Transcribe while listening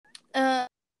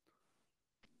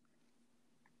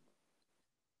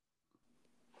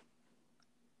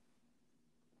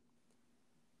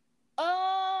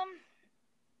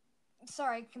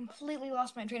sorry, I completely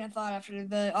lost my train of thought after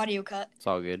the audio cut. It's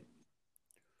all good.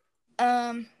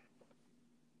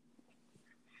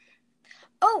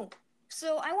 Oh,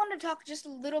 so I wanted to talk just a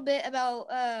little bit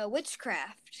about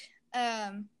witchcraft.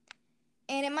 And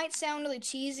it might sound really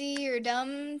cheesy or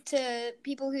dumb to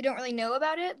people who don't really know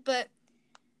about it,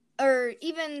 or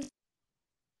even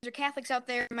Catholics out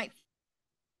there might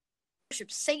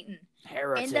worship Satan.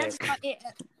 Heretic. And that's not it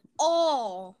at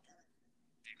all.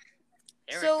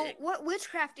 Heretic. So what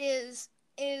witchcraft is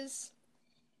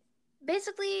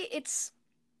basically it's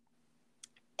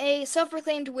a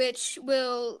self-proclaimed witch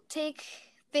will take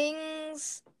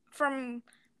things from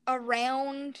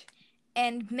around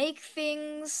and make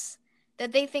things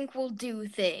that they think will do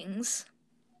things.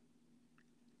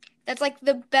 That's like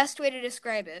the best way to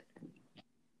describe it.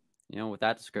 You know, with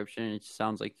that description, it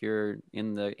sounds like you're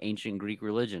in the ancient Greek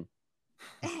religion.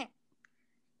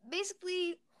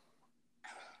 Basically,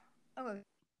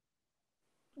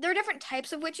 there are different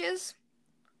types of witches.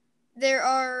 There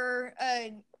are,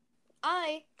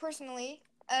 I personally,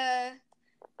 am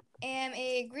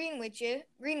a green witch.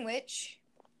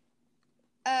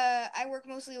 I work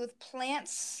mostly with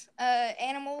plants,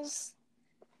 animals,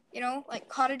 like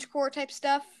cottagecore type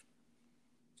stuff.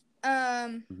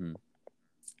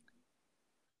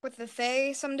 With the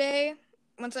Fae someday,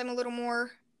 once I'm a little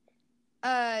more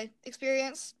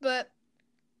experienced, but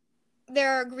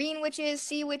there are green witches,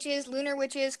 sea witches, lunar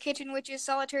witches, kitchen witches,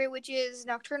 solitary witches,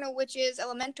 nocturnal witches,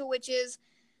 elemental witches,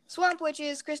 swamp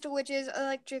witches, crystal witches,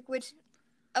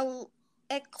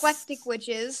 eclectic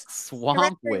witches,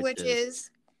 Swamp witches.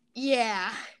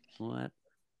 Yeah. What?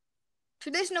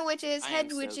 Traditional witches,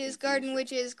 head witches, garden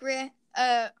witches, gray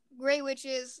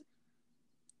witches,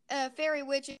 fairy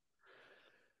witches,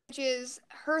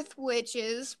 hearth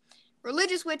witches,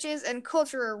 religious witches, and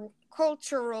cultural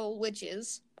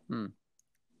witches.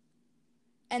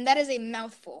 And that is a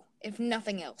mouthful, if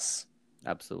nothing else.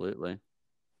 Absolutely.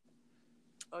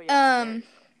 Oh yeah.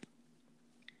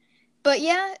 But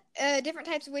yeah, different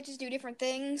types of witches do different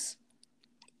things.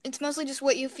 It's mostly just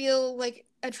what you feel like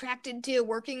attracted to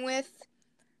working with.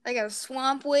 Like a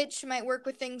swamp witch might work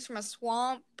with things from a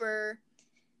swamp, or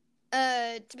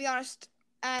to be honest,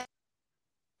 I'm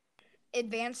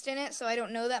advanced in it, so I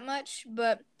don't know that much.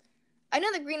 But I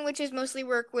know the green witches mostly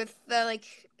work with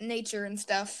like nature and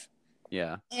stuff.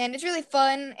 Yeah. And it's really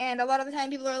fun, and a lot of the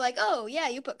time people are like, "Oh, yeah,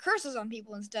 you put curses on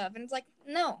people and stuff." And it's like,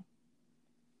 no.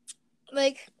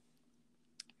 Like,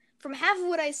 from half of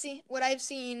what I've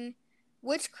seen,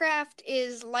 witchcraft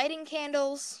is lighting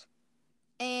candles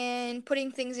and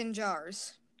putting things in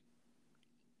jars.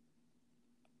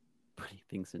 Putting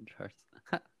things in jars.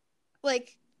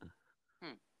 Like,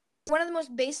 one of the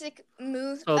most basic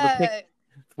moves. So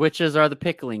witches are the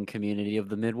pickling community of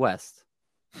the Midwest.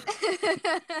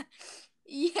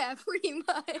 Yeah, pretty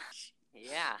much.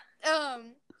 Yeah.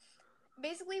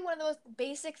 Basically, one of the most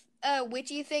basic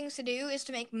witchy things to do is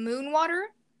to make moon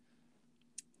water.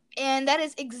 And that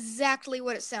is exactly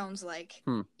what it sounds like.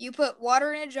 You put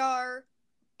water in a jar,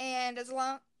 and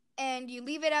you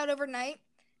leave it out overnight,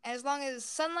 and as long as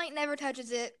sunlight never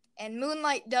touches it, and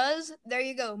moonlight does, there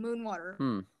you go, moon water.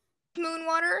 Moon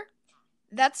water,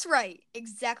 that's right,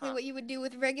 exactly what you would do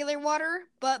with regular water,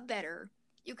 but better.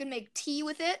 You can make tea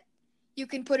with it. You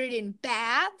can put it in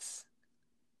baths.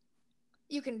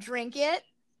 You can drink it.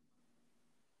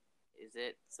 Is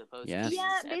it supposed to be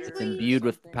basically, it's imbued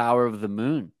with the power of the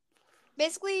moon.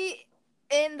 Basically,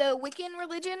 in the Wiccan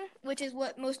religion, which is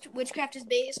what most witchcraft is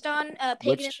based on,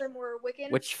 paganism or Wiccan.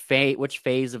 Which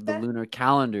phase of the lunar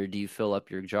calendar do you fill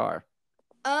up your jar?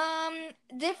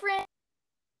 Different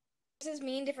phases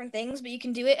mean different things, but you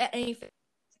can do it at any phase.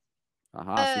 So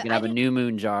you can have a new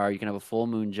moon jar. You can have a full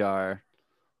moon jar.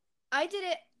 I did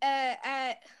it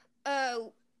at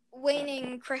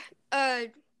waning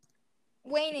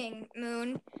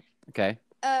moon. Okay.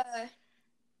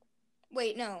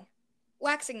 Wait, no.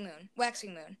 Waxing moon.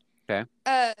 Okay.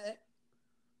 I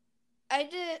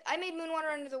made moon water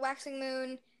under the waxing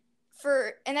moon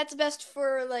and that's best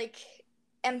for like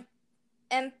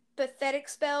empathetic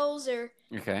spells or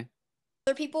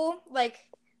other people. Like,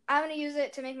 I'm gonna use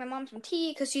it to make my mom some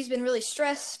tea because she's been really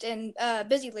stressed and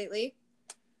busy lately.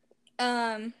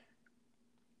 But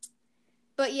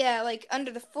yeah, like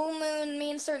under the full moon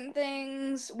means certain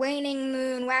things. Waning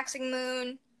moon, waxing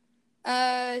moon,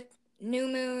 new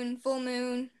moon, full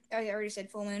moon. Oh, I already said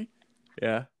full moon.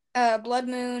 Yeah. Blood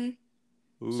moon.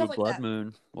 Ooh, blood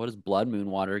moon. What is blood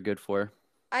moon water good for?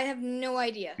 I have no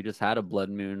idea. We just had a blood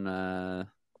moon. I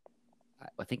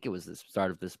think it was the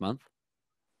start of this month.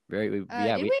 We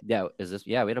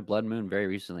had a blood moon very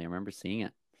recently. I remember seeing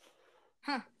it.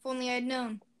 Huh? If only I'd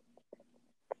known.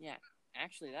 Yeah.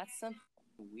 Actually, that's something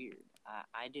weird.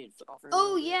 I did football for a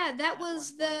Oh little yeah, bit that at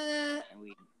was one point, and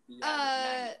we'd be out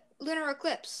at night. lunar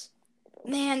eclipse.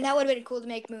 Man, that would have been cool to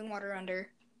make moon water under.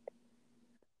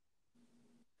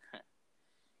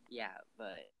 Yeah,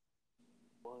 but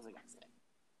what was I gonna say?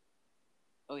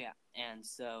 Oh yeah, and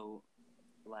so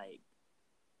like,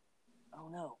 oh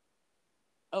no,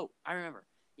 oh I remember.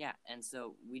 Yeah, and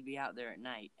so we'd be out there at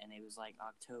night, and it was like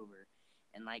October,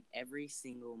 and like every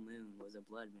single moon was a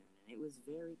blood moon, and it was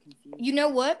very confusing. You know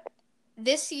what?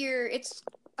 This year, it's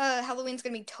Halloween's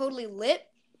gonna be totally lit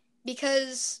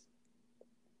because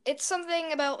it's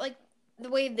something about like the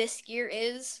way this year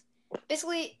is.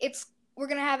 Basically, we're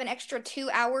gonna have an extra 2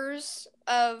 hours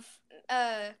of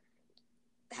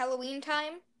Halloween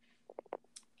time.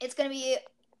 It's gonna be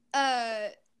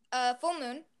a full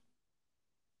moon.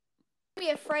 It's gonna be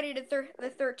a Friday the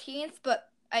 13th, but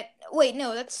wait,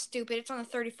 no, that's stupid. It's on the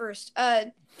 31st.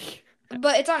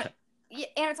 But it's on and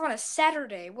it's on a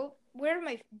Saturday. Well, where did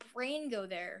my brain go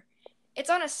there? It's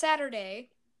on a Saturday.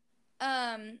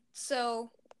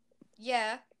 So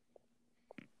yeah.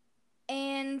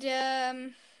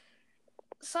 And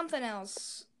something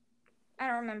else. I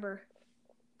don't remember.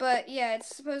 But yeah,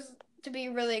 it's supposed to be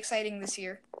really exciting this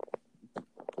year.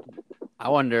 I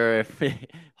wonder if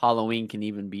Halloween can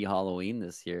even be Halloween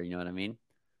this year. You know what I mean?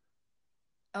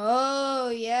 Oh,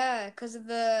 yeah, because of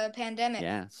the pandemic.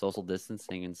 Yeah, social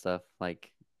distancing and stuff.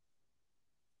 Like,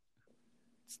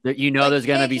 there's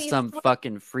going to be some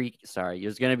fucking freak. Sorry,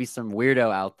 there's going to be some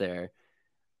weirdo out there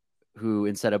who,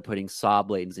 instead of putting saw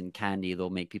blades in candy, they'll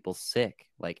make people sick.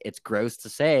 Like, it's gross to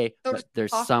say, but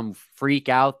there's some freak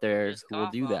out there who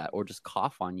will do that, or just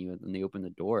cough on you when they open the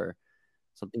door.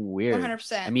 Something weird.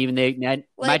 100%. I mean, they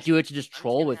might do it to just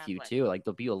troll with you too. Like,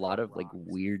 there'll be a lot of like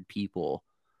weird people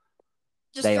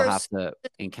that you'll have to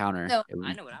encounter. No,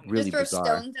 I know what I'm really just throw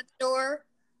bizarre. stones at the door.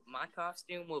 My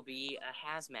costume will be a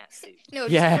hazmat suit. No,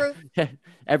 just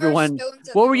everyone.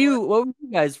 What were you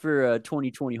guys for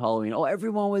 2020 Halloween? Oh,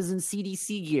 everyone was in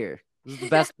CDC gear. This is the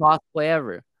best cosplay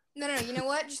ever. No. You know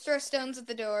what? Just throw stones at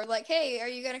the door. Like, hey, are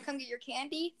you gonna come get your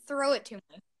candy? Throw it to me.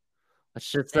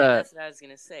 That's what I was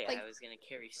gonna say. Like, I was gonna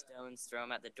carry stones, throw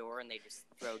them at the door, and they just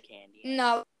throw candy.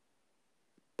 No.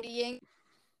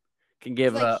 Can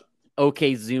give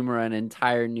OK Zoomer an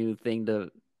entire new thing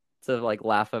to like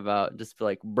laugh about. Just be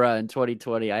like, bruh, in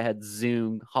 2020 I had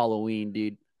Zoom Halloween,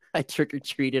 dude. I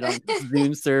trick-or-treated on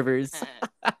Zoom servers.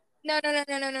 No.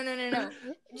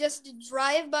 Just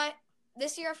drive by.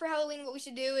 This year for Halloween, what we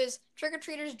should do is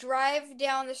trick-or-treaters drive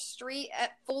down the street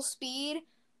at full speed,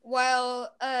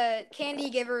 while candy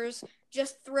givers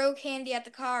just throw candy at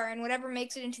the car, and whatever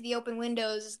makes it into the open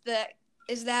windows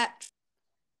is that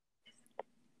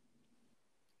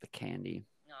the candy.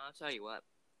 No, I'll tell you what.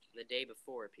 The day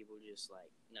before, people just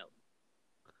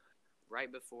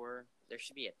right before, there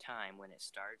should be a time when it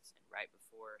starts, and right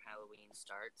before Halloween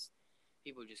starts,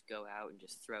 people just go out and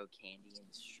just throw candy in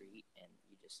the street, and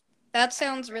you just... That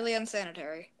sounds really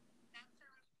unsanitary.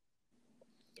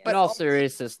 In all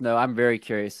seriousness, though, I'm very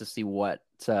curious to see what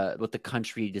the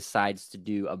country decides to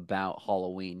do about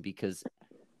Halloween, because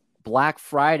Black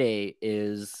Friday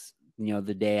is,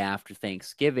 the day after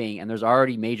Thanksgiving, and there's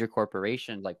already major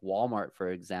corporations like Walmart,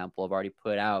 for example, have already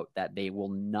put out that they will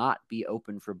not be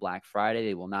open for Black Friday.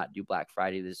 They will not do Black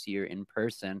Friday this year in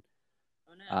person.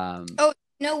 Oh, no.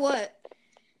 You know what?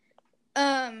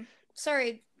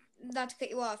 Sorry, not to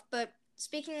cut you off, but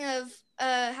speaking of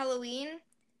Halloween,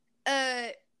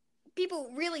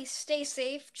 people really stay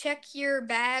safe. Check your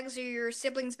bags or your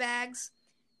siblings' bags,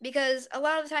 because a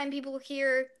lot of the time people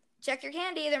hear, check your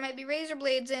candy, there might be razor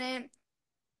blades in it.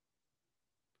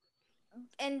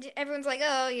 And everyone's like,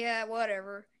 oh, yeah,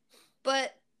 whatever.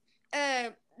 But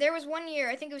there was one year,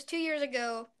 I think it was 2 years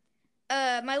ago,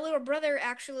 my little brother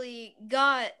actually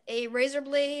got a razor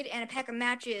blade and a pack of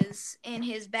matches in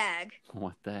his bag.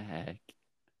 What the heck?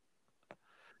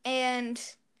 And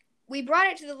we brought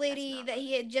it to the lady that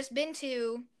he had just been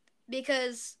to,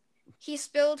 because he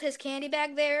spilled his candy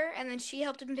bag there, and then she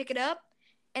helped him pick it up,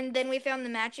 and then we found the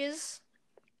matches.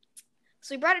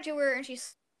 So we brought it to her, and she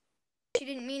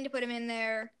didn't mean to put him in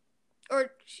there,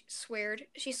 or she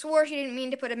swore she didn't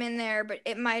mean to put him in there, but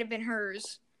it might have been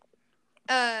hers.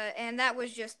 And that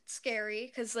was just scary,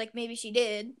 because maybe she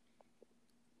did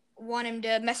want him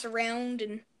to mess around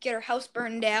and get her house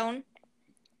burned down.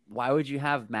 Why would you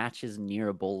have matches near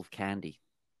a bowl of candy?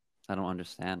 I don't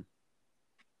understand.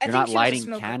 You're not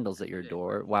lighting candles at your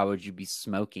door. Why would you be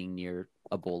smoking near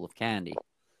a bowl of candy?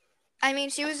 I mean,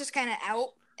 she was just kind of out.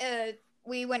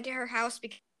 We went to her house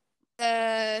because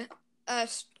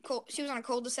she was on a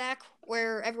cul-de-sac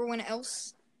where everyone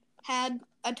else had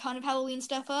a ton of Halloween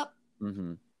stuff up.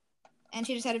 Mm-hmm. And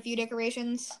she just had a few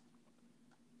decorations.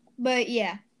 But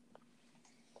yeah.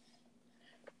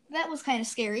 That was kind of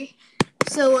scary.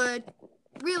 So,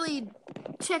 really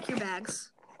check your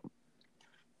bags.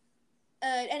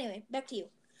 Anyway, back to you.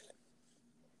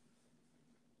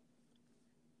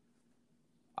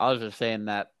 I was just saying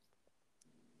that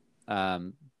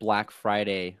Black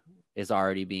Friday is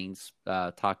already being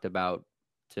talked about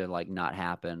to like not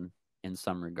happen in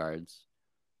some regards.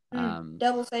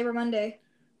 Double Cyber Monday.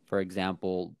 For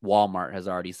example, Walmart has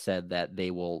already said that they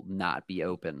will not be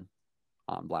open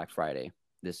on Black Friday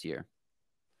this year.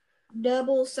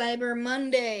 Double Cyber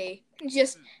Monday.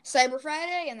 Just Cyber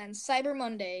Friday and then Cyber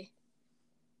Monday.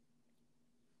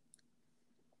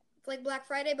 It's like Black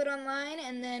Friday but online,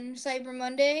 and then Cyber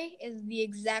Monday is the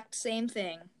exact same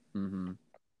thing. Mm-hmm.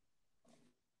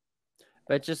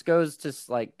 But it just goes to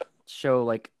like show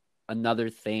like another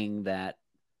thing that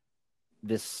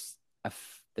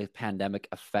the pandemic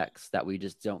affects that we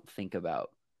just don't think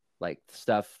about, like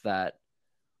stuff that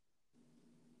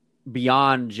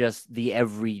beyond just the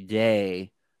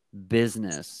everyday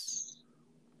business,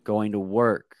 going to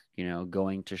work,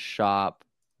 going to shop,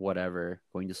 whatever,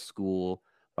 going to school,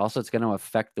 but also it's going to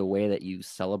affect the way that you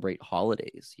celebrate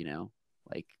holidays.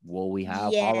 Like, will we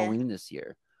have Halloween this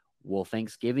year? Will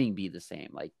Thanksgiving be the same?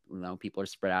 Like, people are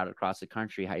spread out across the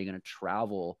country. How are you going to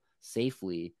travel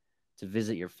safely to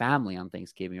visit your family on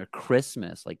Thanksgiving or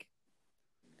Christmas? Like,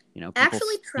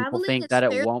 people think that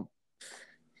it won't.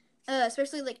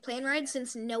 Especially like plane rides,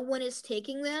 since no one is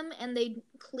taking them and they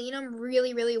clean them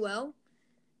really, really well.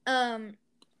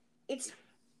 It's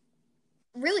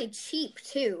really cheap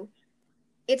too.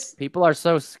 People are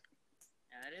so.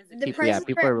 People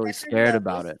are really scared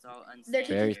about it. They're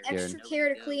taking extra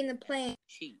care to clean the plane.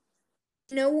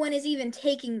 No one is even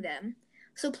taking them.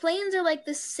 So planes are like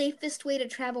the safest way to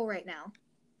travel right now.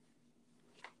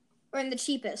 Or the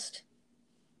cheapest.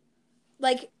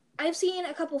 Like, I've seen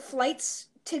a couple flights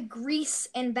to Greece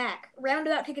and back.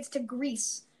 Roundabout tickets to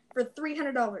Greece for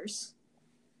 $300.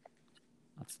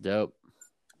 That's dope.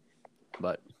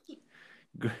 But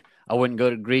I wouldn't go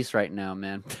to Greece right now,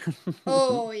 man.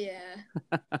 Oh, yeah.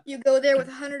 You go there with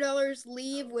 $100,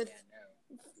 leave with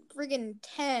friggin'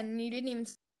 10. You didn't even...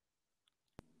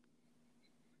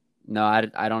 No,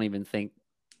 I don't even think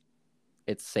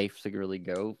it's safe to really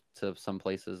go to some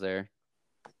places there.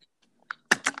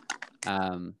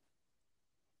 I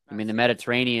mean, the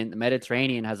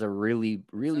Mediterranean has a really,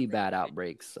 really bad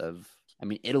outbreaks of,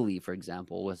 Italy, for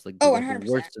example, was like the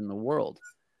worst in the world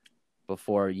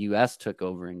before US took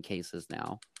over in cases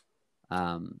now.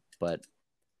 But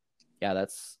yeah,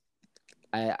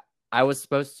 I was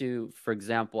supposed to, for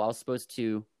example,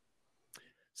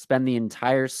 spend the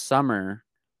entire summer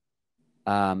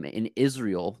in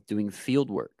Israel doing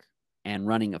field work and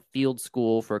running a field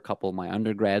school for a couple of my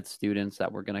undergrad students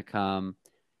that were going to come.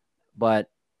 But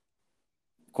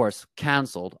of course,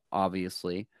 canceled,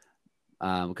 obviously,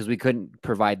 because we couldn't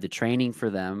provide the training for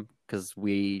them, because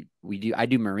I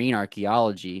do marine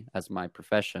archaeology as my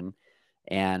profession,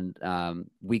 and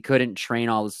we couldn't train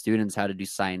all the students how to do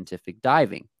scientific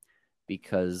diving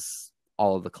because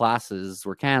all of the classes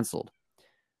were canceled.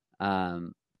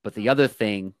 But the other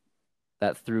thing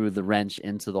that threw the wrench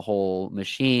into the whole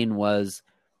machine was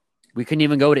we couldn't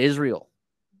even go to Israel.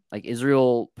 Like,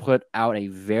 Israel put out a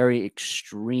very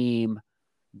extreme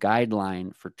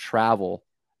guideline for travel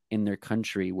in their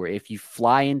country, where if you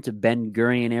fly into Ben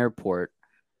Gurion Airport,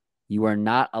 you are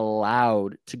not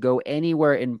allowed to go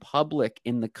anywhere in public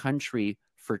in the country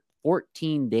for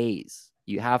 14 days.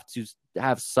 You have to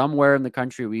have somewhere in the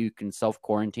country where you can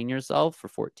self-quarantine yourself for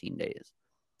 14 days.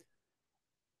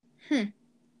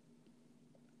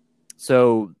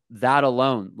 So that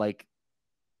alone, like,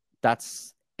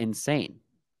 that's insane.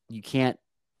 You can't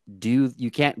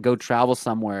go travel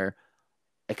somewhere,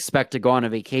 expect to go on a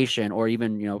vacation, or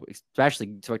even,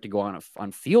 especially expect to go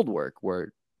on field work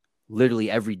where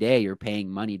literally every day you're paying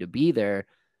money to be there.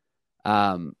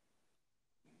 If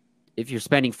you're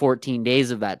spending 14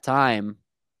 days of that time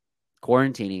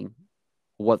quarantining,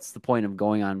 what's the point of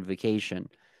going on vacation?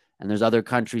 And there's other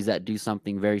countries that do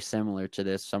something very similar to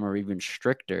this. Some are even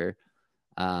stricter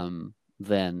than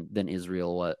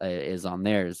Israel is on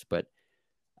theirs. But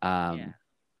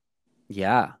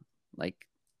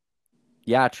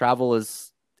travel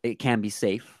it can be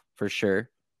safe for sure,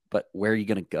 but where are you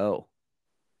gonna go,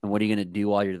 and what are you gonna do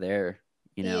while you're there?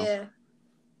 Yeah.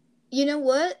 You know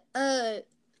what?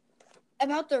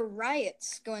 About the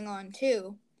riots going on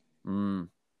too.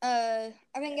 I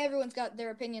think everyone's got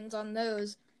their opinions on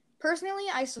those. Personally,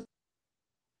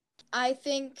 I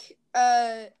think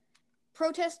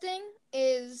protesting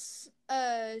is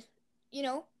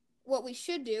what we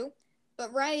should do,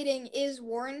 but rioting is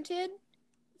warranted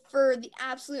for the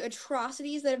absolute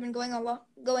atrocities that have been going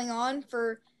on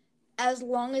for as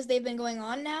long as they've been going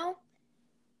on now.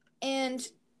 And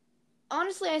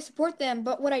honestly, I support them,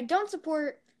 but what I don't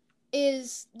support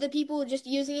is the people just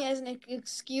using it as an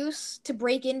excuse to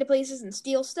break into places and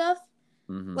steal stuff.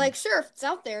 Mm-hmm. Like, sure, if it's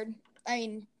out there, I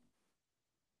mean,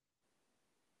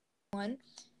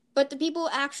 but the people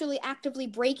actually actively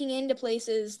breaking into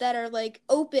places that are like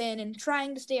open and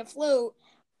trying to stay afloat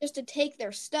just to take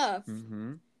their stuff.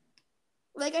 Mm-hmm.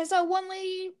 Like, I saw one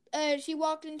lady, she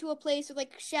walked into a place with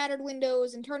like shattered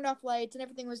windows and turned off lights and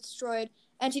everything was destroyed,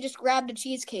 and she just grabbed a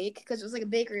cheesecake because it was like a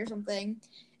bakery or something.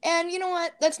 And you know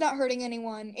what? That's not hurting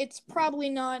anyone. It's probably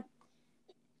not,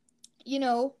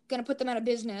 gonna put them out of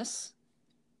business.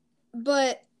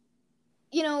 But,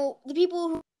 the people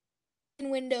who in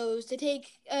windows to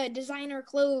take designer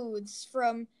clothes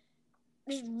from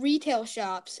just retail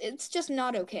shops, it's just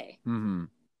not okay. Mm-hmm.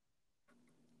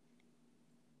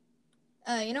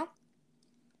 You know?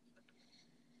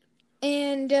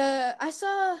 And I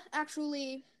saw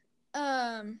actually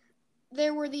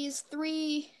there were these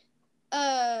 3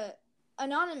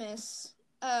 anonymous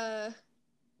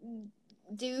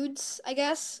dudes, I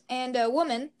guess, and a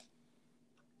woman.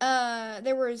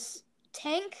 There was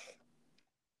Tank,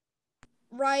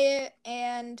 Riot,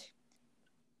 and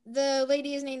the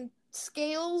lady is named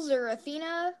Scales or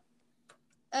Athena.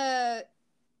 And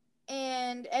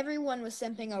everyone was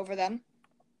simping over them.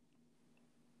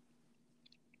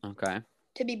 Okay.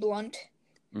 To be blunt.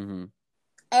 Mm-hmm.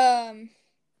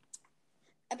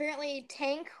 Apparently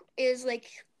Tank is like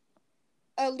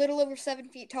a little over 7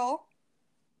 feet tall.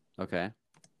 Okay.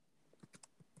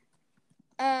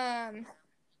 And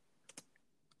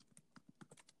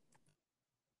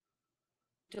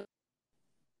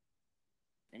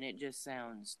it just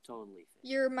sounds totally fake.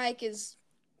 Your mic is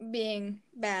being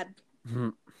bad.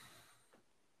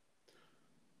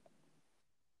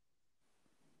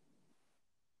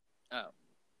 Oh.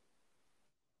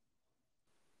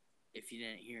 If you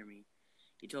didn't hear me,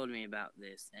 you told me about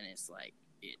this, and it's like,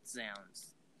 it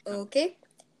sounds... Okay.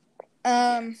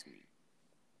 Well,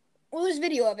 there's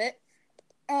video of it.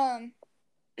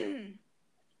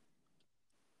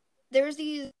 There's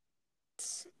these...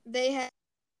 They had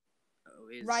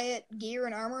riot gear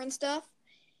and armor and stuff.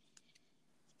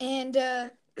 And,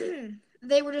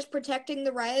 they were just protecting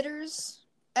the rioters,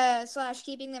 /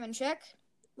 keeping them in check.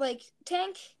 Like,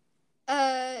 Tank,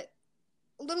 a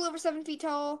little over 7 feet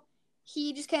tall,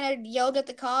 he just kind of yelled at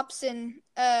the cops and,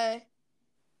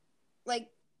 like,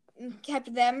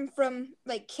 kept them from,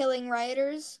 like, killing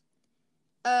rioters.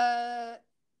 Riot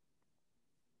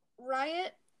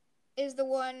is the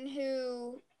one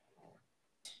who...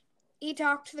 He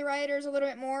talked to the rioters a little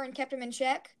bit more and kept them in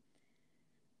check.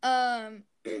 Alpha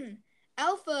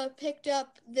picked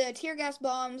up the tear gas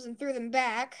bombs and threw them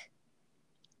back.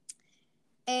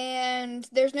 And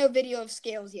there's no video of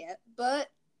Scales yet, but,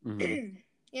 mm-hmm.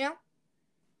 you know?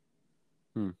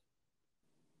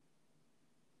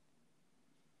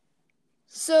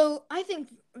 So, I think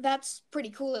that's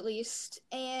pretty cool, at least.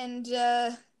 And,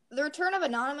 the return of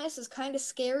Anonymous is kind of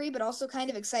scary, but also kind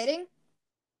of exciting.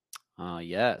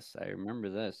 Yes, I remember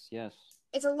this, yes.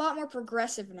 It's a lot more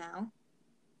progressive now.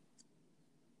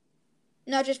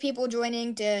 Not just people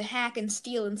joining to hack and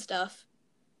steal and stuff.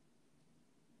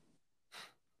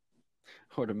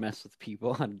 Or to mess with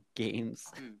people on games.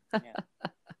 Yeah.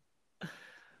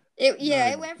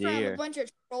 It went from a bunch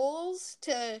of trolls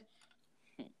to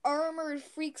armored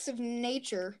freaks of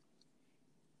nature.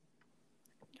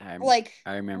 I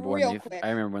remember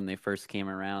when they first came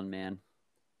around, man.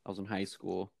 I was in high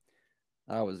school.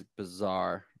 That was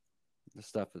bizarre. The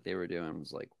stuff that they were doing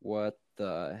was like, what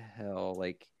the hell?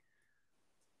 Like,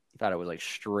 I thought it was like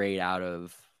straight out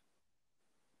of,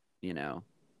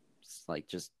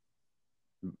 just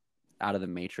out of the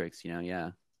Matrix,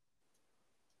 yeah.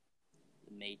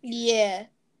 The Matrix. Yeah.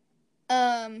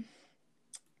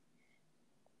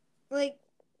 Like,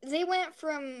 they went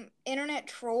from internet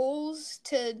trolls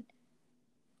to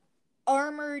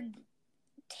armored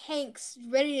tanks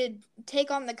ready to take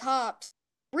on the cops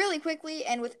really quickly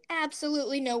and with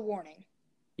absolutely no warning.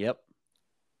 Yep.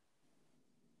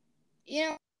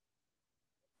 Yeah.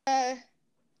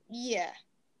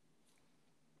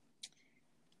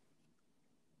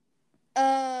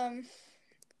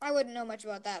 I wouldn't know much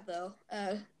about that, though.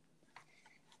 I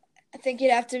think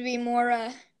you'd have to be more,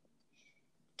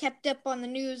 kept up on the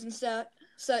news and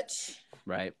such.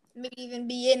 Right. Maybe even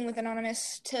be in with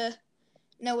Anonymous to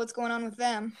know what's going on with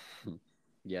them.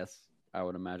 Yes, I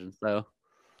would imagine so.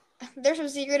 They're so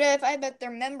secretive, I bet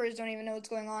their members don't even know what's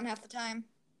going on half the time.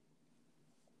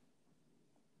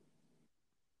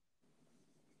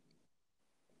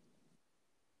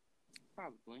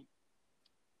 Probably.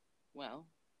 Well,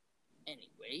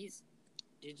 anyways,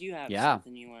 did you have Yeah,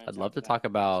 something you want to I'd love to talk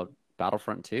about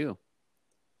Battlefront 2.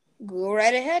 Go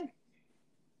right ahead.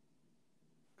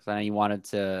 Because I know you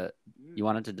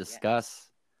wanted to discuss,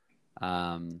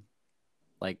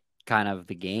 like kind of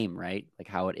the game, right? Like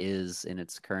how it is in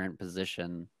its current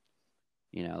position,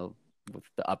 you know, with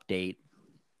the update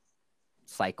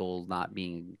cycle not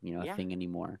being, a thing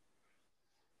anymore.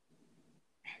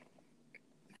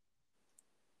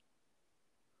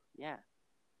 Yeah.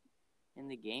 In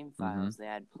the game files, they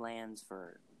had plans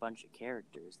for a bunch of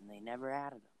characters, and they never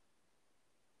added them.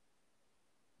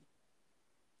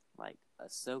 Like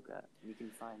Ahsoka, you can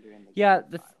find her in the game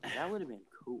files. That would have been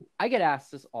cool. I get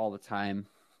asked this all the time.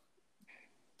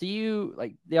 Do you,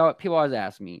 people always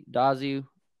ask me, Dazu,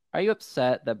 are you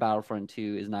upset that Battlefront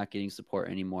 2 is not getting support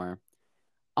anymore?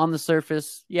 On the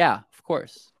surface, yeah, of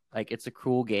course. Like, it's a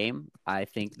cool game. I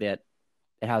think that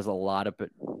it has had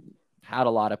a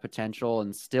lot of potential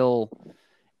and still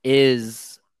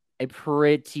is a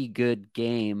pretty good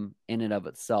game in and of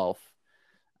itself.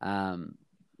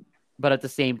 But at the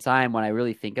same time, when I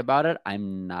really think about it,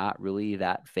 I'm not really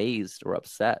that fazed or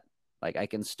upset. Like, I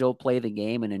can still play the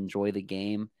game and enjoy the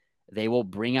game. They will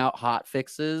bring out hot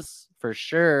fixes for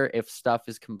sure if stuff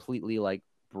is completely like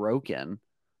broken.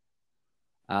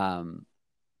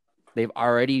 They've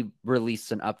already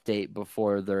released an update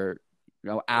before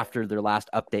after their last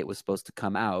update was supposed to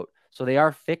come out. So they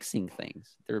are fixing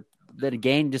things. The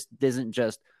game just isn't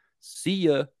just see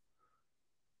ya.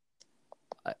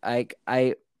 I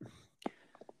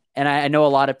know a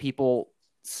lot of people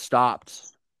stopped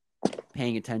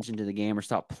paying attention to the game or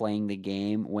stopped playing the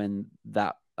game when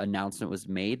that announcement was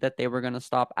made that they were going to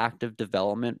stop active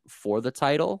development for the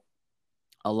title,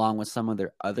 along with some of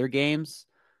their other games.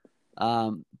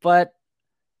 But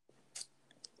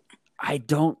I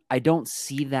don't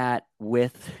see that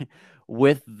with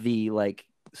the like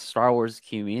Star Wars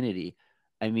community.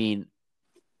 I mean,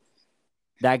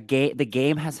 the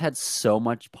game has had so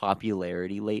much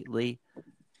popularity lately.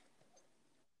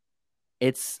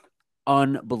 It's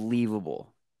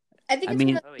unbelievable. I think it's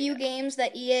one of the few games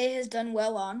that EA has done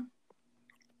well on.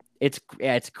 It's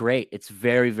great. It's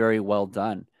very, very well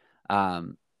done. I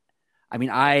mean,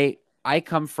 I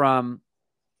come from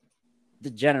the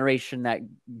generation that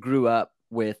grew up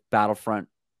with Battlefront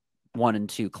 1 and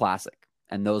 2 Classic.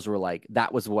 And those were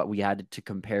that was what we had to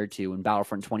compare to when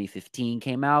Battlefront 2015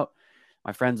 came out.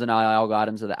 My friends and I all got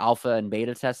into the alpha and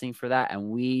beta testing for that,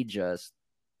 and we just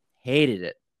hated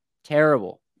it.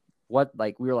 Terrible. We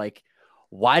were like,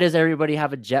 why does everybody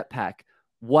have a jetpack?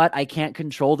 What? I can't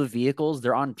control the vehicles.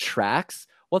 They're on tracks.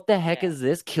 What the heck is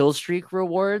this? Kill streak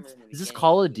rewards? Is this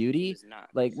Call of Duty?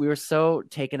 We were so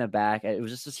taken aback. It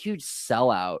was just this huge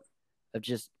sellout of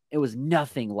it was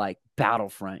nothing like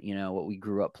Battlefront, what we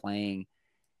grew up playing.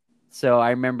 So I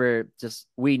remember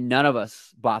none of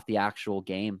us bought the actual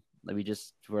game. We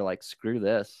just were like, screw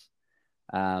this.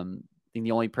 I think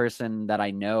the only person that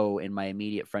I know in my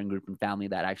immediate friend group and family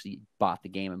that actually bought the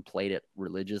game and played it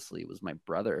religiously was my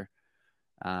brother.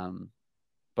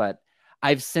 But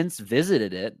I've since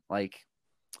visited it.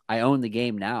 I own the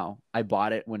game now. I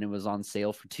bought it when it was on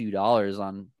sale for $2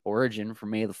 on Origin for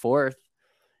May the 4th.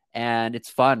 And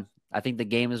it's fun. I think the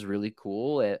game is really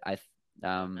cool.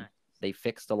 They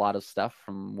fixed a lot of stuff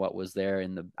from what was there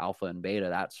in the alpha and beta,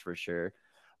 that's for sure.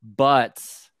 But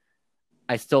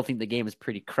I still think the game is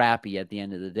pretty crappy at the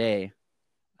end of the day.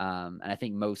 And I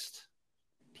think most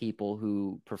people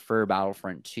who prefer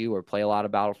Battlefront 2 or play a lot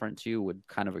of Battlefront 2 would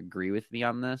kind of agree with me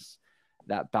on this.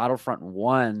 That Battlefront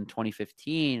 1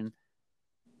 2015,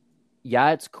 yeah,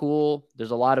 it's cool.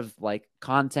 There's a lot of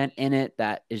content in it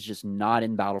that is just not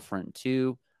in Battlefront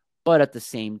 2. But at the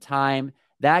same time,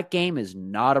 that game is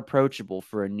not approachable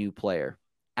for a new player.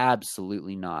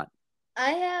 Absolutely not.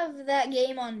 I have that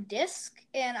game on disc,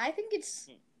 and I think it's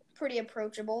pretty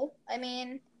approachable. I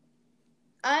mean,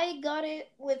 I got it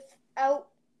without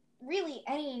really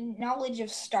any knowledge of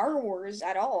Star Wars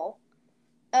at all.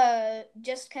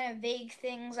 Just kind of vague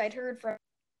things I'd heard from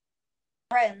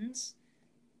friends.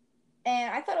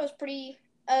 And I thought it was pretty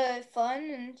fun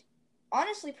and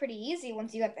honestly pretty easy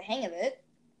once you got the hang of it.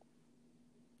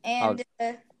 And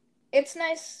it's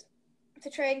nice to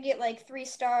try and get 3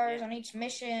 stars on each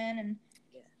mission. And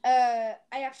I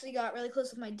actually got really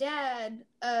close with my dad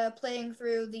playing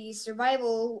through the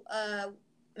survival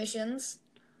missions.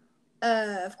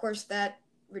 Of course, that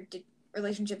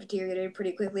relationship deteriorated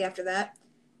pretty quickly after that.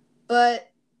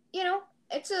 But,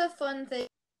 it's a fun thing.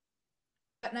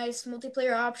 Got nice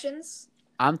multiplayer options.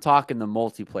 I'm talking the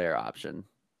multiplayer option.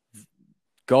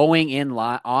 Going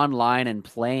online and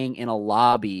playing in a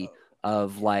lobby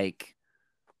of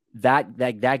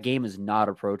that game is not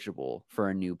approachable for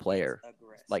a new player.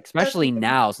 Like, especially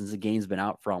now, since the game's been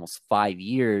out for almost 5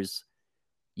 years,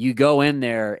 you go in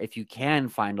there, if you can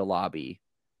find a lobby,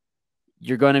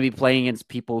 you're going to be playing against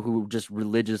people who just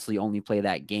religiously only play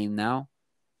that game now,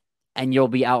 and you'll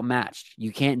be outmatched.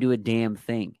 You can't do a damn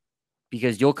thing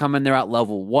because you'll come in there at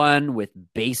level 1 with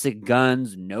basic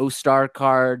guns, no star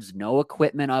cards, no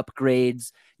equipment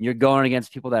upgrades. You're going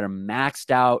against people that are maxed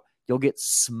out. You'll get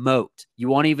smoked. You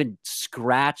won't even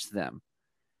scratch them.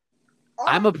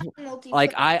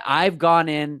 I've gone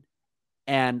in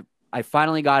and I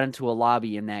finally got into a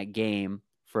lobby in that game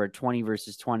for a 20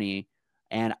 versus 20,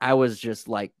 and I was just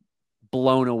like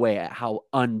blown away at how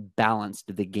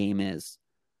unbalanced the game is.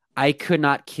 I could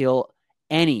not kill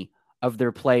any of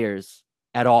their players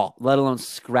at all, let alone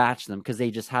scratch them, because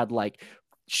they just had like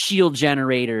shield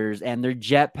generators and their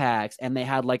jetpacks, and they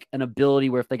had like an ability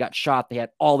where if they got shot, they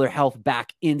had all their health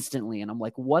back instantly. And I'm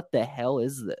like, what the hell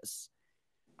is this?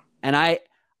 And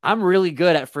I'm really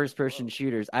good at first-person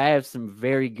shooters. I have some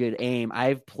very good aim.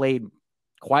 I've played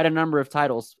quite a number of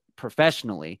titles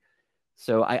professionally,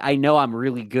 so I know I'm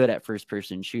really good at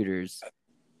first-person shooters.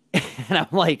 And I'm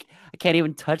like, I can't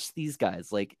even touch these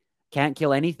guys. Like, can't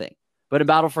kill anything. But in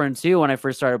Battlefront 2, when I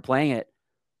first started playing it,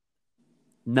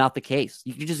 not the case.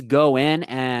 You can just go in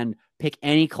and pick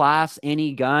any class,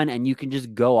 any gun, and you can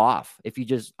just go off if you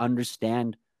just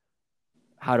understand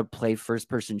how to play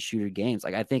first-person shooter games.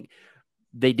 Like, I think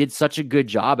they did such a good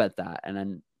job at that. And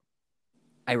then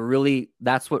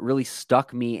that's what really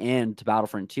stuck me into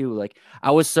Battlefront 2. Like,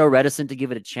 I was so reticent to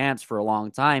give it a chance for a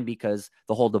long time because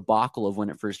the whole debacle of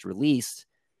when it first released,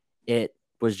 it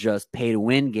was just pay to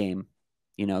win game,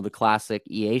 the classic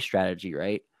EA strategy,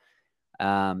 right?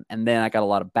 And then I got a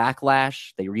lot of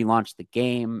backlash. They relaunched the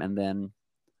game, and then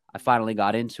I finally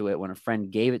got into it when a friend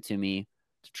gave it to me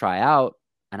to try out,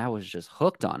 and I was just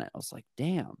hooked on it. I was like,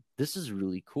 damn, this is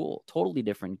really cool. Totally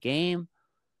different game.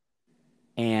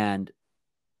 And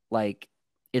like,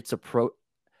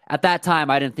 at that time,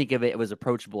 I didn't think of it was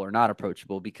approachable or not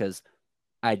approachable because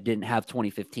I didn't have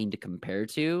 2015 to compare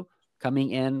to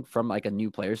coming in from like a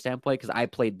new player standpoint, because I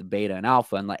played the beta and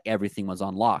alpha and like everything was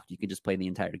unlocked. You could just play the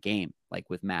entire game, like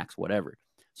with max, whatever.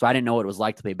 So I didn't know what it was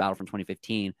like to play Battlefront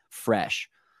 2015 fresh.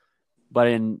 But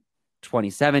in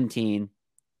 2017,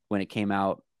 when it came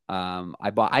out,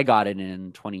 I got it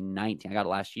in 2019. I got it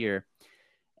last year.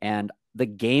 And the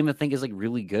game, I think, is like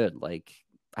really good. Like,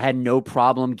 I had no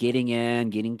problem getting in,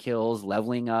 getting kills,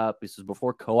 leveling up. This was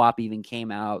before co-op even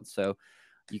came out. So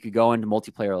you could go into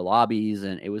multiplayer lobbies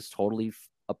and it was totally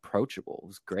approachable. It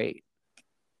was great.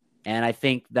 And I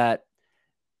think that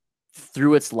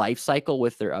through its life cycle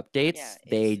with their updates,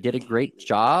 they did a great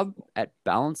job at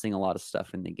balancing a lot of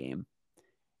stuff in the game.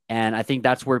 And I think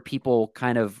that's where people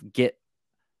kind of get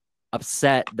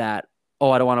upset that,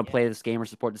 I don't want to play this game or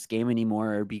support this game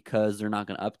anymore because they're not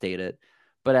going to update it.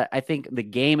 But I think the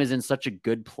game is in such a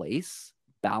good place,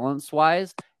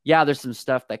 balance-wise. Yeah, there's some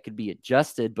stuff that could be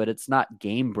adjusted, but it's not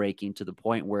game-breaking to the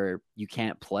point where you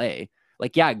can't play.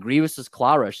 Like, yeah, Grievous's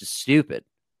Claw Rush is stupid,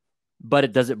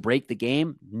 but does it break the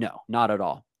game? No, not at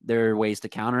all. There are ways to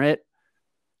counter it.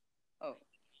 Oh,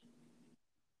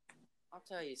 I'll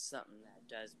tell you something that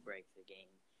does break the game.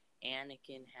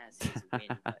 Anakin has his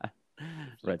win button.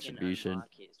 Retribution.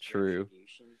 True.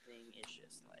 Retribution thing is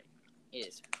just like, it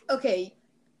is. Okay.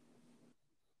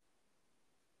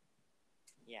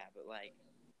 Yeah, but like,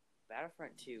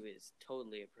 Battlefront 2 is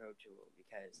totally approachable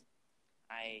because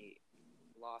I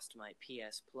lost my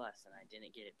PS Plus and I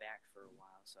didn't get it back for a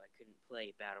while, so I couldn't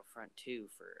play Battlefront 2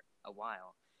 for a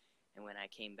while. And when I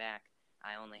came back,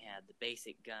 I only had the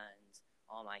basic guns.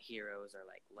 All my heroes are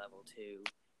like level 2,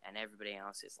 and everybody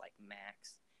else is like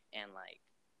max. And like,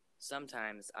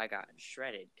 sometimes I got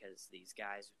shredded because these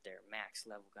guys with their max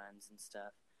level guns and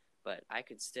stuff, but I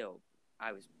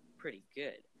was pretty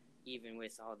good even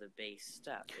with all the base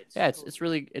stuff. It's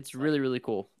really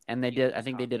cool. And I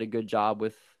think they did a good job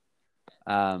with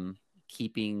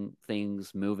keeping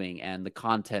things moving, and the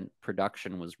content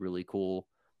production was really cool.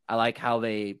 I like how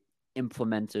they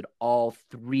implemented all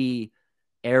 3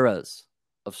 eras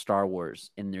of Star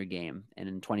Wars in their game. And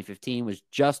in 2015 was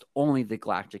just only the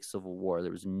Galactic Civil War.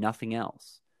 There was nothing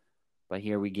else. But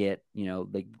here we get,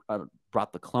 they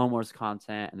brought the Clone Wars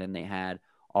content, and then they had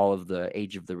all of the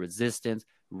Age of the Resistance.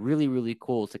 Really, really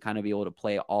cool to kind of be able to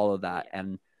play all of that.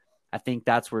 And I think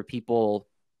that's where people,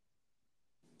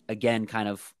 again, kind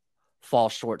of fall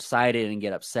short-sighted and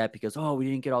get upset because, we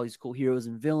didn't get all these cool heroes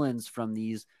and villains from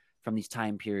these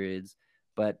time periods.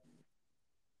 But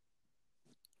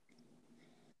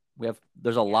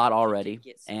there's a lot already,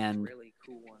 and really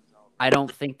cool ones already. I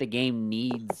don't think the game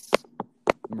needs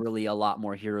really a lot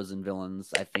more heroes and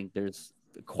villains. I think there's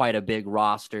quite a big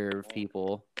roster of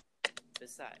people.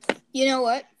 Besides, you know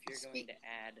what? If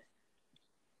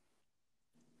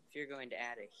you're going to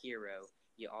add a hero,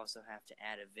 you also have to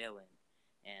add a villain.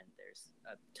 And there's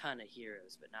a ton of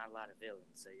heroes, but not a lot of villains,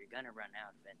 so you're gonna run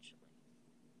out eventually.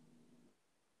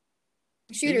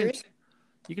 Shooters.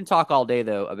 You can talk all day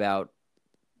though about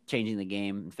changing the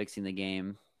game and fixing the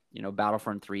game. You know,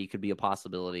 Battlefront 3 could be a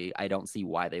possibility. I don't see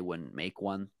why they wouldn't make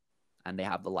one. And they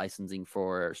have the licensing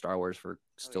for Star Wars for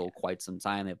still quite some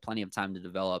time. They have plenty of time to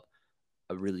develop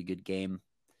a really good game.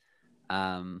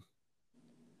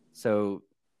 So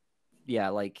yeah,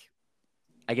 like,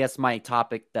 I guess my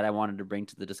topic that I wanted to bring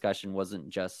to the discussion wasn't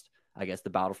just, I guess, the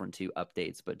Battlefront 2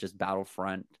 updates, but just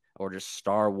Battlefront or just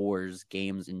Star Wars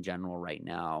games in general right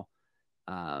now.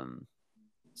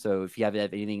 So if you have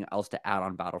anything else to add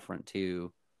on Battlefront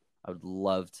 2, I would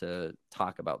love to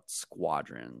talk about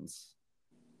Squadrons.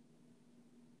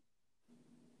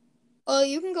 Well,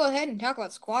 you can go ahead and talk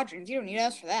about Squadrons. You don't need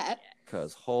us for that.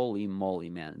 Because holy moly,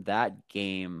 man, that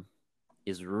game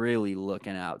is really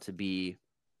looking out to be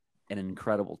an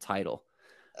incredible title.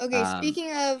 Okay,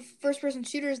 speaking of first-person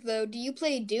shooters, though, do you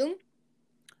play Doom?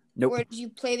 Nope. Or did you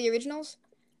play the originals?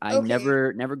 I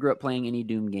never grew up playing any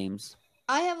Doom games.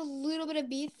 I have a little bit of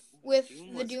beef with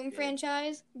the Doom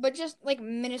franchise, but just like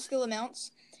minuscule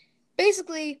amounts.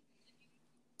 Basically,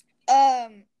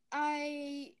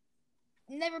 I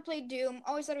never played Doom.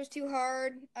 Always thought it was too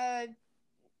hard,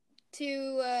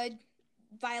 too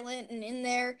violent and in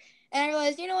there. And I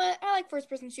realized, you know what? I like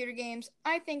first-person shooter games.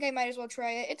 I think I might as well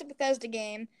try it. It's a Bethesda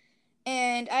game,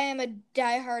 and I am a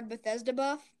diehard Bethesda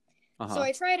buff. So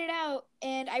I tried it out,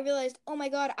 and I realized, oh my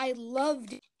god, I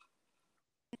loved it.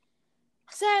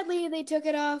 Sadly, they took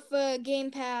it off Game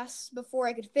Pass before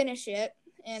I could finish it,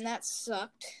 and that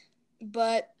sucked.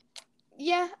 But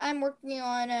yeah, I'm working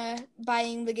on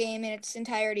buying the game in its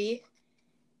entirety.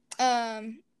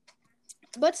 But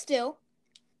still,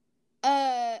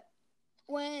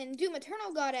 when Doom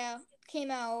Eternal came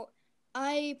out,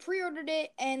 I pre-ordered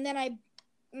it, and then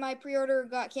my pre-order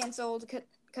got canceled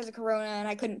because of Corona, and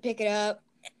I couldn't pick it up.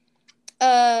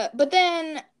 But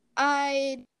then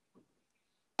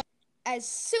as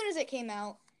soon as it came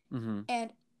out, and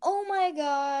oh my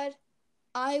god,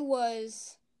 I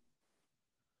was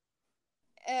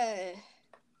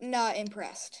not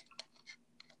impressed.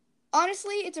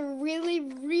 Honestly, it's a really,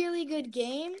 really good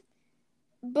game.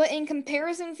 But in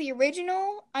comparison to the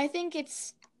original, I think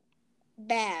it's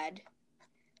bad.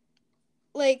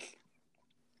 Like,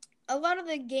 a lot of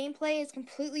the gameplay is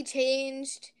completely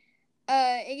changed.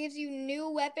 It gives you new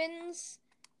weapons,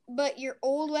 but your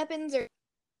old weapons are...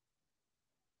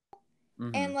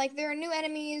 And, like, there are new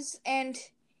enemies, and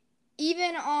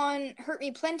even on Hurt Me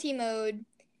Plenty mode,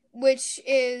 which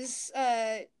is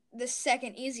the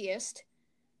second easiest,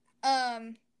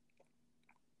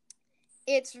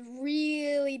 it's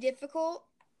really difficult,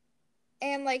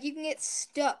 and like you can get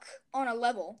stuck on a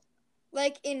level.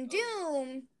 Like in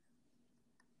Doom.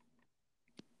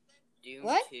 Doom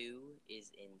 2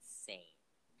 is insane.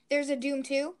 There's a Doom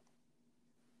 2?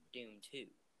 Doom 2.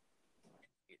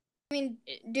 I mean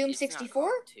Doom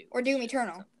 64 or Doom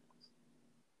Eternal?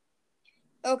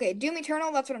 Okay, Doom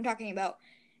Eternal, that's what I'm talking about.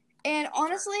 And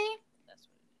honestly,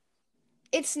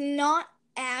 it's not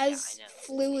as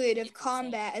fluid of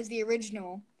combat as the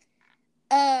original.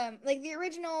 Like the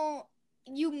original,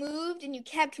 you moved and you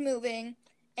kept moving,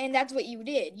 and that's what you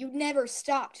did. You never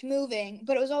stopped moving,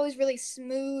 but it was always really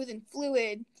smooth and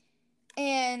fluid,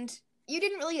 and you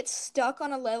didn't really get stuck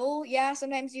on a level. Yeah,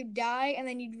 sometimes you'd die, and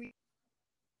then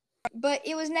but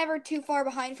it was never too far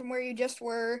behind from where you just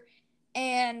were,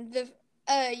 and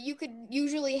you could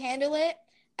usually handle it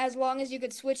as long as you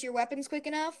could switch your weapons quick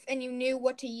enough and you knew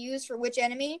what to use for which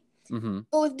enemy. But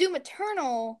with Doom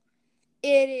Eternal,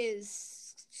 it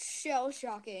is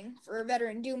shell-shocking for a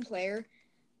veteran Doom player.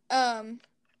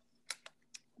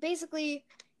 Basically,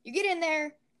 you get in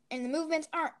there, and the movements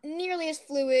aren't nearly as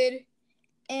fluid,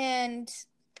 and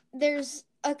there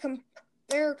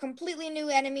are completely new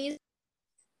enemies,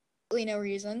 for no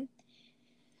reason.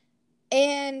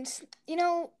 And, you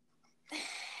know,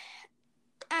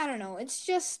 I don't know, it's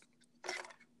just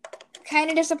kind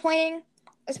of disappointing.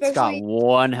 Especially... It's got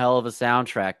one hell of a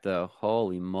soundtrack, though.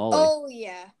 Holy moly. Oh,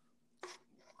 yeah.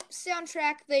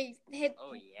 Soundtrack, they hit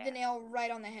the nail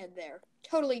right on the head there.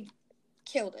 Totally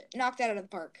killed it. Knocked it out of the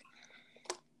park.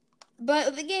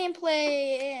 But the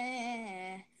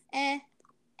gameplay...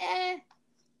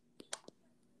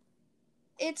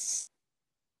 It's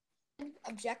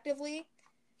objectively,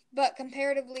 but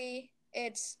comparatively,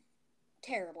 it's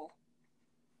terrible.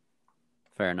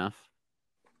 Fair enough.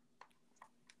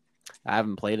 I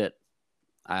haven't played it.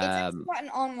 It's actually got an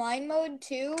online mode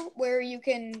too, where you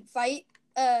can fight.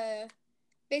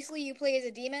 Basically, you play as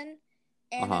a demon,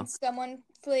 and then someone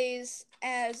plays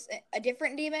as a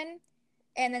different demon,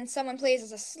 and then someone plays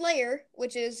as a slayer,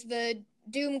 which is the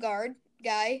Doom Guard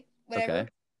guy, whatever.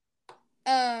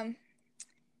 Okay.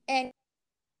 And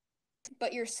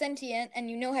but you're sentient and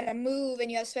you know how to move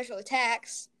and you have special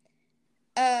attacks.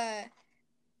 But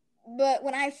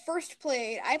when I first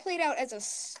played, I played out as a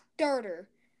starter.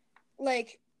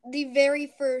 Like the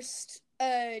very first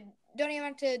don't even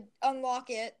have to unlock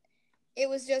it. It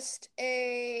was just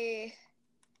a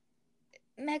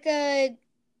Mecha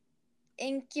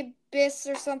Incubus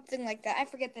or something like that. I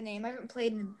forget the name. I haven't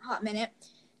played in a hot minute.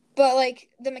 But like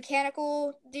the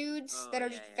mechanical dudes that are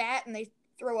just fat and they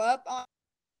throw up on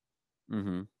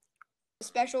a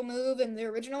special move in the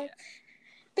original. Yeah.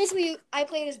 Basically, I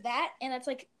played as that, and that's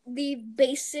like the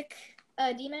basic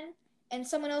demon. And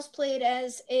someone else played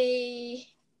as a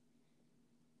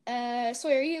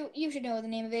Sawyer, you should know the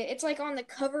name of it. It's like on the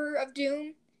cover of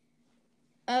Doom.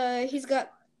 He's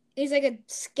like a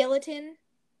skeleton.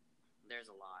 There's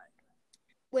a lot.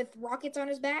 With rockets on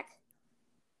his back.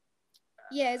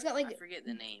 Yeah, he's got like I forget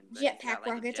the name. Jetpack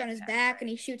rockets on his back, right? And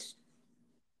he shoots.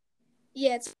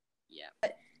 Yeah, it's. Yeah.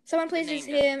 But someone plays as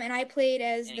him, and I played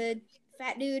as the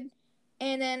fat dude,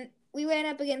 and then we went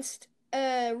up against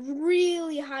a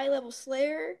really high level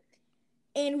Slayer,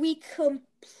 and we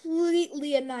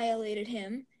completely annihilated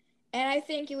him. And I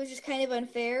think it was just kind of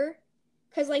unfair,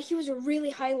 because like he was a really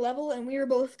high level, and we were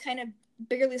both kind of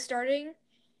barely starting,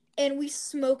 and we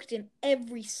smoked him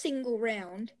every single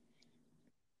round.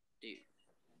 Dude,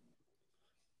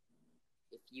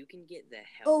 if you can get the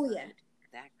hell out,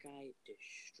 that guy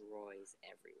destroys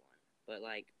everyone. But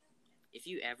like, if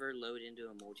you ever load into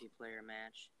a multiplayer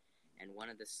match, and one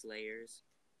of the Slayers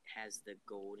has the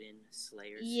golden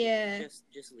Slayer skin,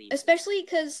 just leave. Especially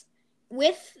because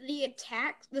with the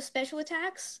special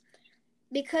attacks,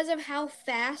 because of how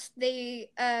fast they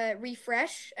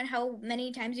refresh and how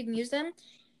many times you can use them,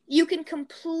 you can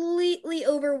completely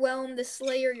overwhelm the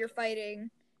Slayer you're fighting.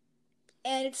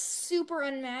 And it's super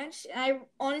unmatched. And I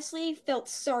honestly felt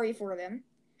sorry for them.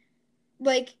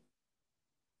 Like,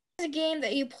 it's a game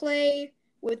that you play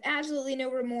with absolutely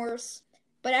no remorse.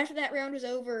 But after that round was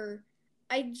over,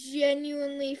 I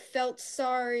genuinely felt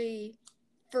sorry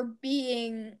for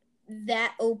being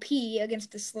that OP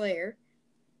against the Slayer.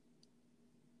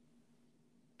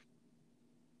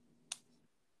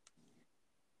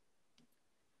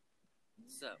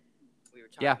 So, we were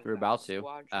talking we're about to.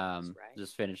 Right?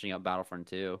 Just finishing up Battlefront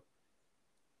 2.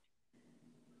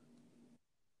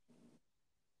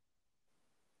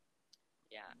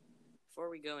 Yeah. Before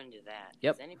we go into that,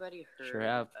 has anybody heard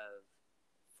of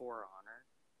For Honor?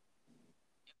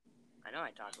 I know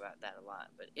I talk about that a lot,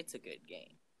 but it's a good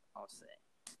game, I'll say.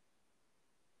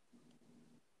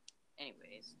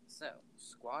 Anyways, so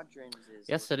Squadrons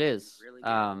is it is. Really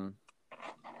good.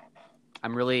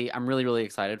 I'm really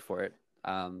excited for it.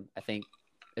 I think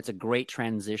it's a great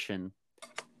transition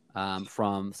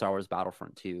from Star Wars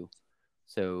Battlefront 2.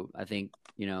 So I think,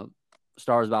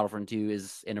 Star Wars Battlefront 2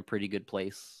 is in a pretty good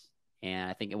place,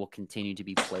 and I think it will continue to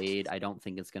be played. I don't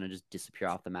think it's going to just disappear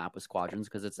off the map with Squadrons,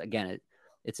 because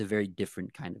it's a very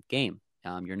different kind of game.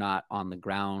 You're not on the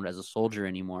ground as a soldier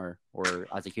anymore, or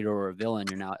as a hero or a villain.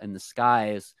 You're now in the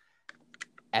skies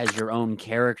as your own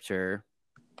character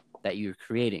that you're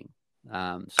creating.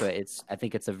 So I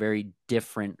think it's a very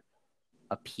different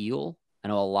appeal. I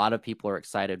know a lot of people are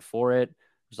excited for it.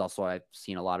 There's also, I've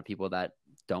seen a lot of people that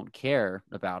don't care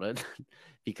about it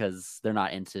because they're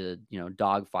not into,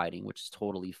 dogfighting, which is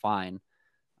totally fine.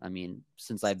 I mean,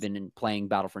 since I've been playing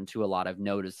Battlefront 2 a lot, I've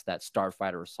noticed that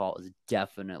Starfighter Assault is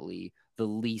definitely the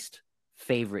least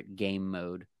favorite game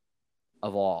mode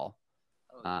of all.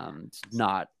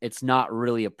 It's not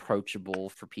really approachable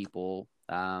for people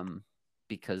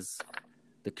because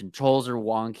the controls are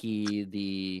wonky.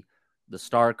 The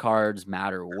star cards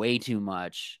matter way too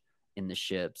much in the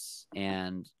ships,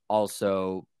 and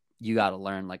also you got to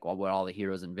learn like what all the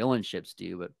heroes and villain ships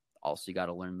do, but also you got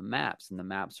to learn the maps, and the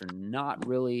maps are not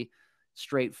really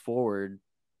straightforward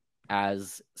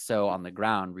as so on the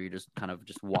ground, where you're just kind of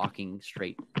just walking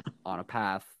straight on a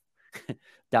path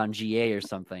down GA or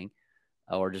something,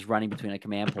 or just running between a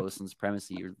command post and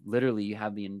supremacy. You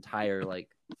have the entire like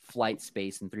flight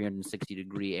space and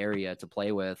 360-degree area to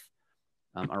play with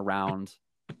around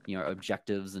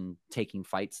objectives and taking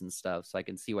fights and stuff. So I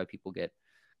can see why people get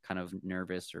kind of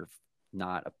nervous or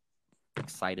not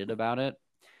excited about it.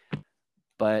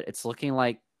 But it's looking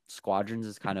like Squadrons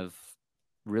is kind of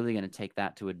really going to take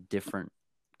that to a different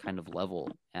kind of level.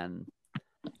 And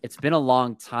it's been a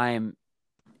long time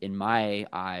in my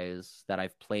eyes that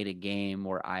I've played a game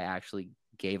where I actually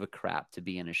gave a crap to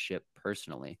be in a ship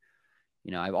personally.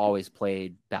 You know, I've always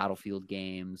played Battlefield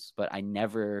games, but I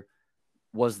never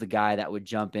was the guy that would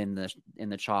jump in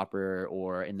the chopper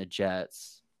or in the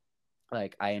jets.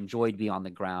 Like, I enjoyed being on the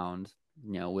ground,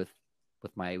 you know, with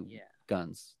my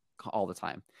guns all the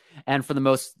time. And for the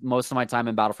most of my time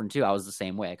in Battlefront 2, I was the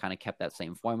same way. I kind of kept that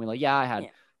same formula. Yeah, I had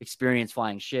experience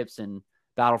flying ships in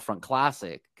Battlefront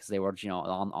Classic because they were, you know,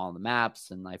 on the maps,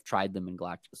 and I've tried them in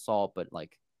Galactic Assault, but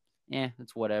like,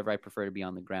 it's whatever. I prefer to be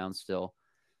on the ground still.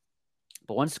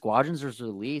 But when Squadrons was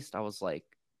released, I was like,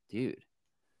 dude,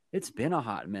 it's been a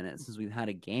hot minute since we've had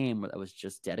a game that was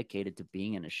just dedicated to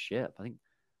being in a ship. I think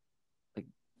like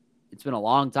it's been a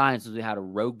long time since we had a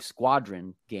Rogue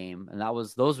Squadron game, and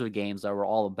those were games that were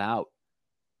all about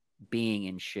being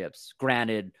in ships.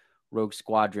 Granted, Rogue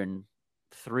Squadron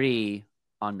 3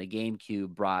 on the GameCube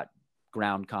brought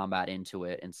ground combat into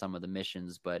it in some of the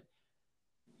missions, but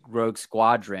Rogue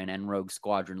Squadron and Rogue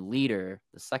Squadron Leader,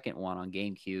 the second one on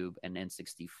GameCube and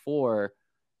N64,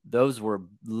 those were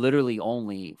literally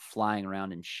only flying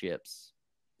around in ships.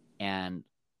 And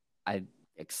I'm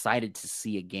excited to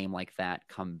see a game like that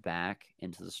come back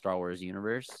into the Star Wars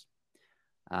universe,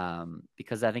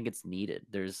 because I think it's needed.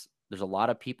 There's a lot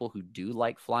of people who do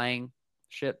like flying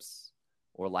ships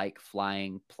or like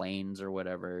flying planes or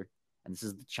whatever. And this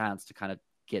is the chance to kind of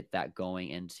get that going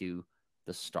into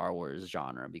the Star Wars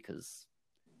genre, because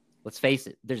let's face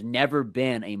it, there's never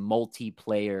been a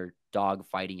multiplayer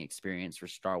dogfighting experience for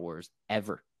Star Wars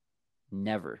ever.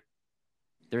 Never.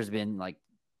 There's been like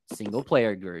single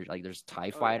player, like there's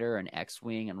TIE Fighter and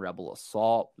X-Wing and Rebel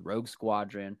Assault, Rogue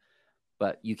Squadron,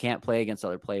 but you can't play against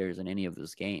other players in any of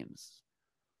those games.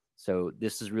 So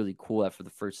this is really cool that for the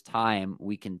first time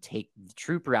we can take the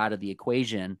trooper out of the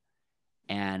equation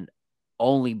and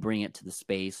only bring it to the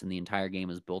space, and the entire game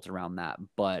is built around that.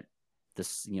 But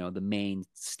this, you know, the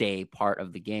mainstay part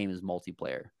of the game is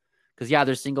multiplayer. Because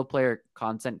there's single player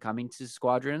content coming to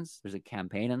Squadrons. There's a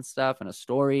campaign and stuff and a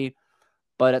story,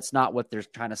 but it's not what they're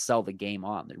trying to sell the game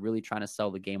on. They're really trying to sell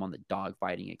the game on the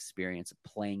dogfighting experience of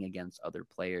playing against other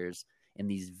players in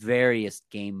these various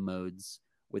game modes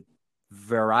with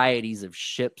varieties of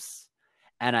ships.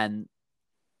 And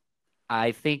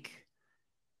I think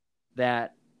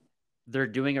that they're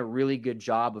doing a really good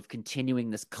job of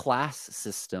continuing this class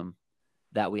system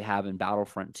that we have in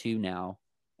Battlefront 2 now.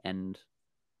 And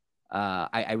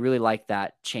I really like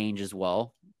that change as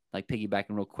well. Like,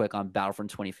 piggybacking real quick on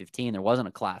Battlefront 2015, there wasn't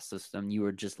a class system. You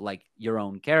were just like your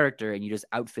own character, and you just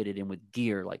outfitted him with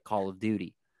gear like Call of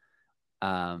Duty.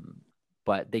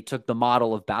 But they took the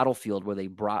model of Battlefield where they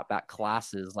brought back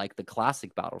classes like the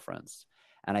classic Battlefronts.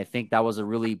 And I think that was a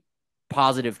really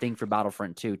positive thing for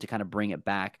Battlefront 2 to kind of bring it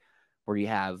back, where you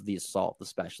have the assault, the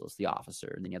specialist, the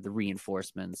officer, and then you have the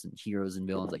reinforcements and heroes and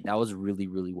villains. Like, that was really,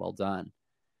 really well done.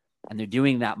 And they're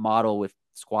doing that model with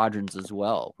Squadrons as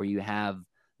well, where you have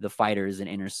the fighters and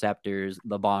interceptors,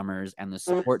 the bombers, and the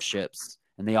support ships,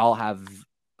 and they all have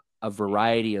a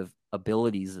variety of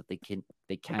abilities that they can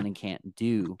and can't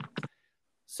do.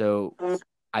 So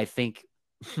I think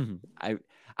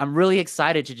I'm really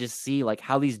excited to just see like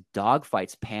how these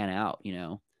dogfights pan out, you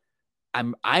know.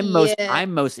 I'm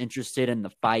most interested in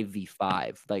the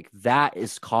 5v5. Like, that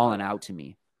is calling out to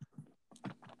me.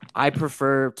 I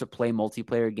prefer to play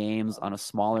multiplayer games on a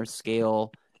smaller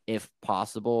scale if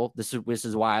possible. This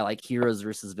is why I like heroes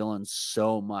versus villains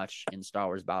so much in Star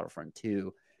Wars Battlefront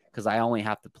 2, because I only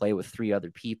have to play with 3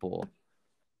 other people.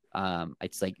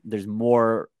 It's like there's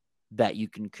more that you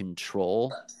can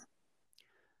control.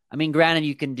 I mean, granted,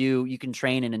 you can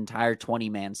train an entire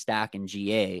 20-man stack in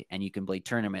GA, and you can play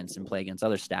tournaments and play against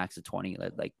other stacks of 20.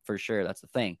 Like, for sure, that's the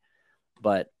thing.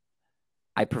 But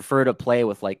I prefer to play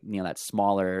with, like, you know, that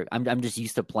smaller. I'm just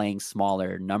used to playing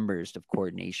smaller numbers of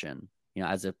coordination. You know,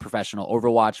 as a professional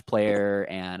Overwatch player,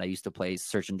 and I used to play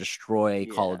Search and Destroy,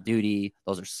 Call of Duty.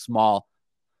 Those are small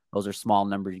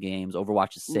numbered games.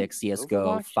 Overwatch is 6,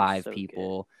 CS:GO 5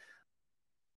 people.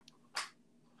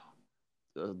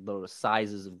 The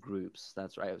sizes of groups.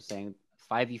 That's right. I was saying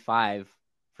 5v5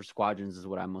 for Squadrons is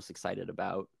what I'm most excited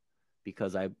about,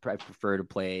 because I prefer to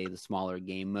play the smaller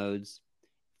game modes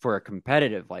for a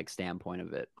competitive like standpoint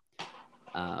of it.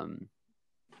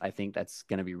 I think that's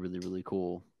going to be really, really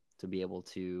cool to be able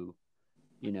to,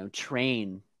 you know,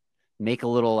 train, make a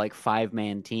little like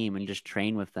 5-man team and just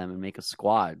train with them and make a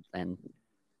squad and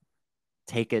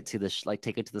take it to the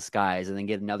skies, and then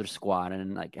get another squad,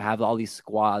 and like have all these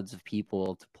squads of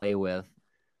people to play with,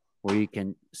 where you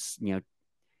can, you know,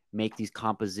 make these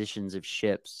compositions of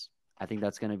ships. I think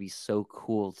that's going to be so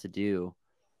cool to do.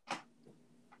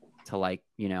 to like,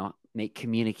 you know, make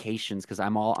communications, because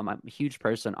I'm a huge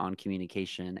person on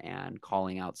communication and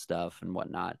calling out stuff and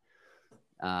whatnot.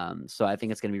 So I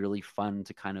think it's going to be really fun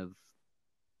to kind of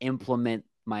implement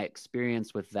my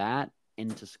experience with that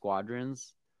into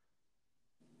squadrons,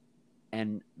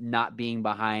 and not being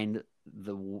behind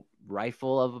the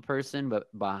rifle of a person, but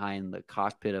behind the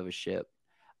cockpit of a ship.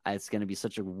 It's going to be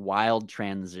such a wild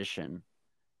transition,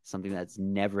 something that's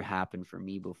never happened for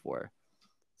me before.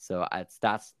 So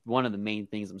that's one of the main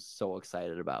things I'm so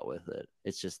excited about with it.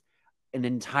 It's just an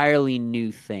entirely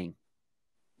new thing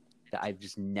that I've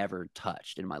just never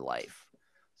touched in my life.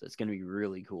 So it's going to be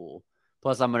really cool.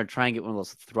 Plus, I'm going to try and get one of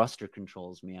those thruster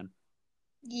controls, man.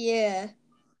 Yeah.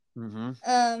 Mm-hmm.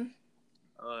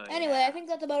 Anyway, yeah. I think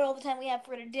that's about all the time we have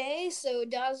for today. So,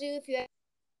 Dazu, if you have...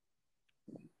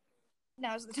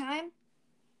 now's the time.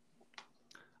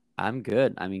 I'm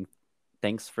good. I mean,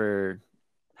 thanks for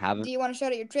having... Do you want to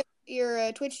shout out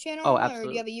your Twitch channel? Oh, absolutely. Or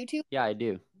do you have a YouTube? Yeah, I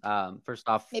do. First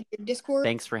off, maybe your Discord?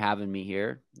 Thanks for having me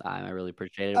here. I really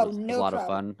appreciate it. It was a lot of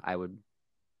fun. I would...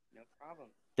 No problem.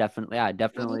 Definitely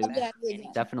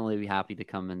be happy to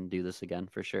come and do this again,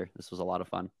 for sure. This was a lot of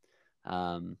fun.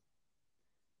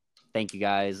 Thank you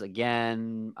guys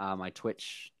again. My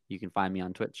Twitch, you can find me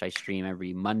on Twitch. I stream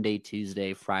every Monday,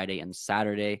 Tuesday, Friday, and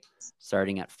Saturday,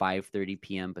 starting at 5:30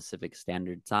 p.m. Pacific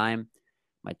Standard Time.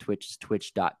 My Twitch is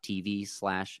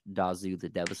twitch.tv/Dazu the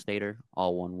Devastator,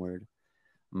 all one word.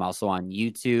 I'm also on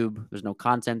YouTube. There's no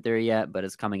content there yet, but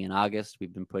it's coming in August.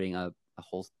 We've been putting a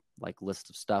whole like list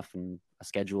of stuff and a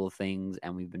schedule of things,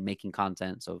 and we've been making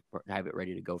content, so I have it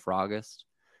ready to go for August.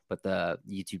 But the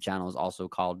YouTube channel is also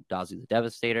called Dazu the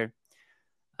Devastator.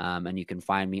 And you can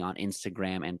find me on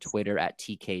Instagram and Twitter at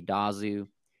TKDazu. And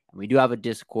we do have a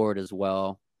Discord as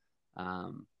well.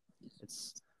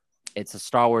 It's a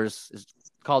Star Wars, it's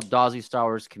called Dazu Star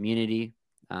Wars Community.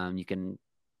 You can,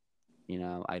 you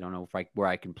know, I don't know where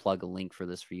I can plug a link for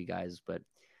this for you guys, but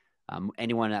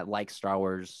anyone that likes Star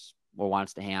Wars or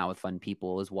wants to hang out with fun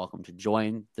people is welcome to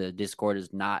join. The Discord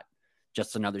is not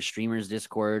just another streamer's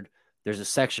Discord. There's a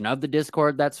section of the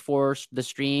Discord that's for the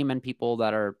stream and people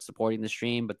that are supporting the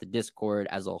stream, but the Discord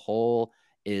as a whole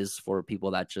is for people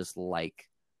that just like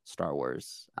Star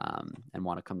Wars and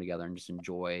want to come together and just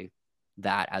enjoy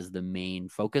that as the main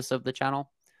focus of the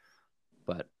channel.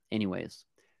 But anyways,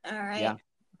 all right. Yeah,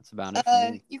 that's about it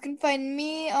for me. You can find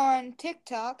me on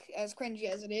TikTok, as cringy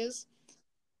as it is.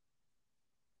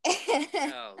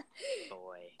 Oh,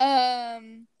 boy.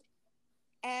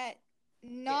 At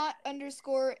not_a_goose,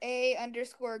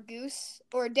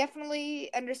 or definitely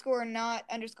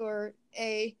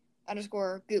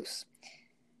 _not_a_goose.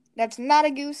 That's not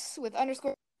a goose with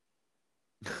underscore,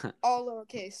 all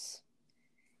lowercase.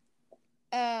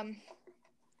 And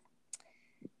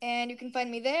you can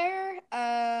find me there.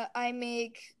 I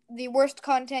make the worst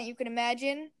content you can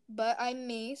imagine, but I'm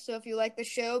me. So if you like the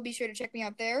show, be sure to check me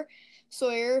out there.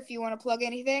 Sawyer, if you want to plug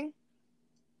anything.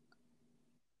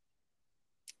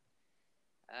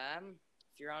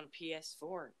 If you're on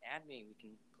PS4, add me. We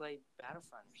can play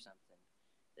Battlefront or something.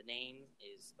 The name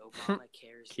is Obama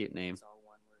Cares. Cute name. It's all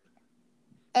one word.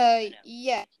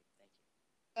 Yeah.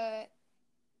 Thank you.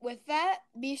 With that,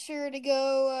 be sure to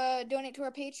go donate to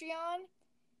our Patreon.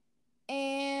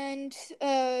 And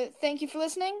thank you for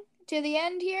listening to the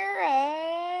end here,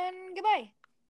 and goodbye.